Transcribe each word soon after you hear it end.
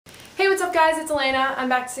up guys, it's Alena. I'm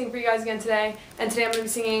back to sing for you guys again today, and today I'm going to be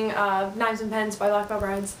singing Knives and Pens by Black Veil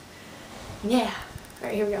Brides. Yeah,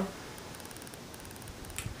 alright, here we go.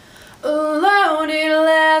 Alone at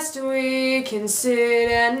last we can sit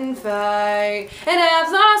and fight, and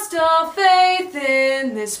have lost all faith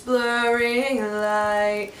in this blurring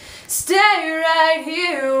light. Stay right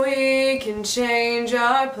here, we can change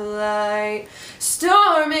our plight,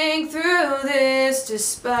 storming through this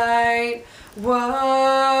despite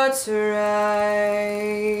what's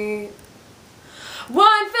right.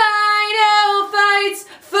 One final fight's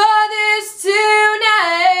for this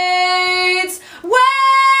tonight. Well,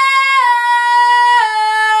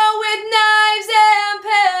 with knives and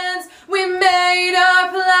pens we made our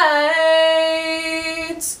plight.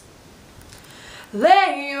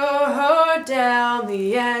 Lay your heart down,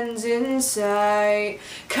 the end's in sight.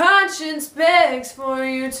 Conscience begs for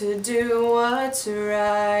you to do what's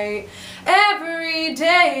right. Every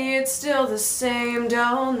day it's still the same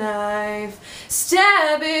dull knife.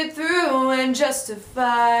 Stab it through and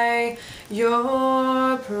justify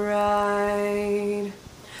your pride.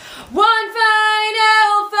 One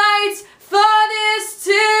final fight's for this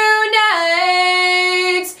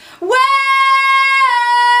tonight. Well,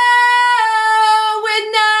 with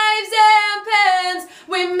knives and pens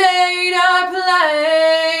we made our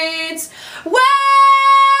plight. Well,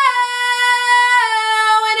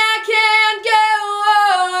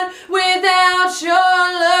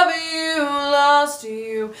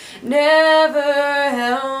 you never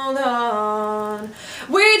held on.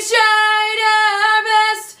 We tried our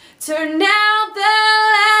best, turn out the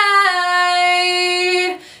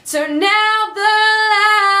light, turn out the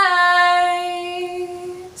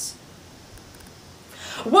light.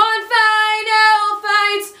 One final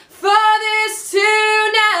fight's for this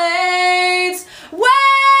tonight. Well,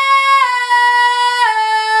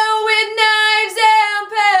 with knives and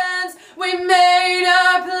pens we made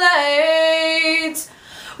our plight.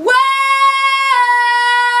 Well,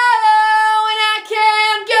 and I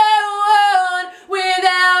can't go on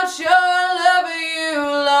without your love. You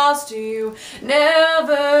lost, you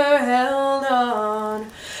never held on.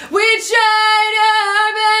 We tried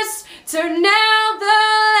our best, turn out the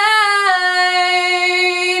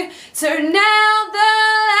light, turn out the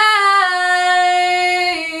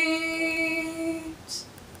light.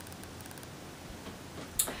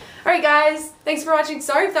 Alright guys, thanks for watching.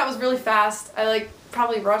 Sorry if that was really fast. I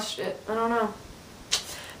probably rushed it. I don't know.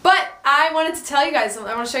 But I wanted to tell you guys something.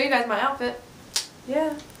 I want to show you guys my outfit.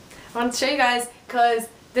 Yeah. I wanted to show you guys because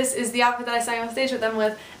this is the outfit that I sang on stage with them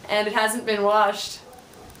with, and it hasn't been washed.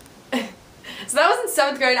 So that was in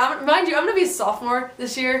 7th grade. Mind you, I'm going to be a sophomore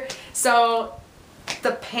this year, so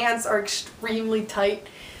the pants are extremely tight.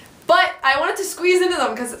 But I wanted to squeeze into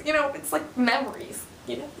them because, you know, it's like memories.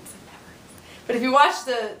 You know, it's like memories. But if you watch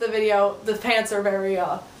the video, the pants are very,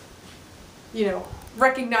 you know,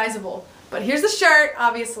 recognizable. But here's the shirt,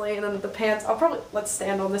 obviously, and then the pants. Let's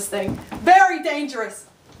stand on this thing. Very dangerous.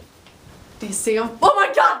 Do you see them? Oh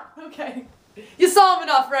my god! Okay. You saw them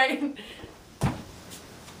enough, right?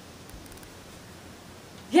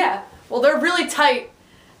 Yeah. Well, they're really tight,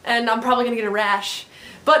 and I'm probably gonna get a rash.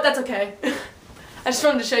 But that's okay. I just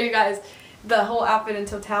wanted to show you guys the whole outfit in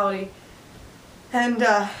totality. And,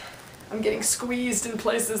 I'm getting squeezed in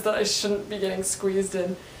places that I shouldn't be getting squeezed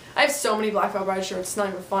in. I have so many Black Veil Bride shirts, it's not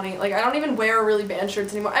even funny. Like, I don't even wear really band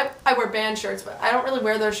shirts anymore. I wear band shirts, but I don't really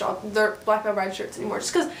wear their Black Veil Bride shirts anymore.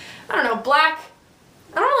 Just because, I don't know, black,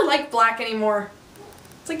 I don't really like black anymore.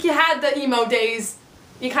 It's like you had the emo days,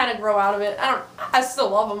 you kind of grow out of it. I still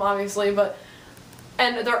love them, obviously, but,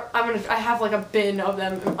 and I have like a bin of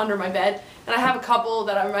them under my bed, and I have a couple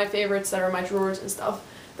that are my favorites that are in my drawers and stuff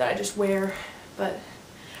that I just wear, but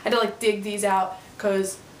I had to like dig these out,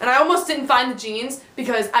 and I almost didn't find the jeans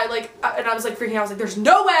because I was like freaking out. I was like, there's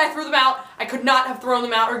no way I threw them out. I could not have thrown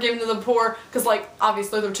them out or given them to the poor because, like,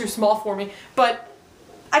 obviously they're too small for me. But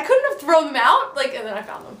I couldn't have thrown them out, like, and then I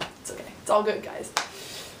found them. It's okay. It's all good, guys.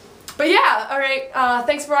 But yeah, alright,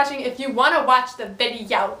 thanks for watching. If you want to watch the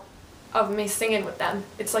video of me singing with them,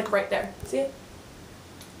 it's like right there. See it?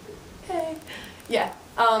 Okay. Yeah.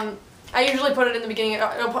 I usually put it in the beginning.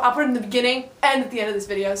 I'll put it in the beginning and at the end of this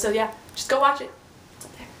video. So yeah, just go watch it. It's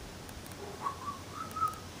up there.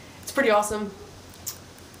 It's pretty awesome.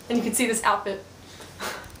 And you can see this outfit.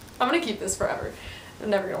 I'm gonna keep this forever. I'm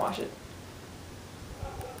never gonna wash it.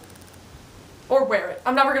 Or wear it.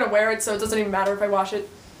 I'm never gonna wear it, so it doesn't even matter if I wash it.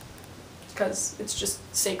 Because it's just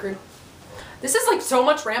sacred. This is like so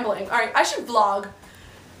much rambling. Alright, I should vlog.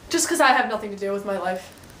 Just because I have nothing to do with my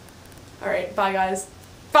life. Alright, bye guys.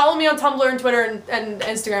 Follow me on Tumblr and Twitter and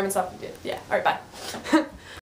Instagram and stuff. Yeah, alright, bye.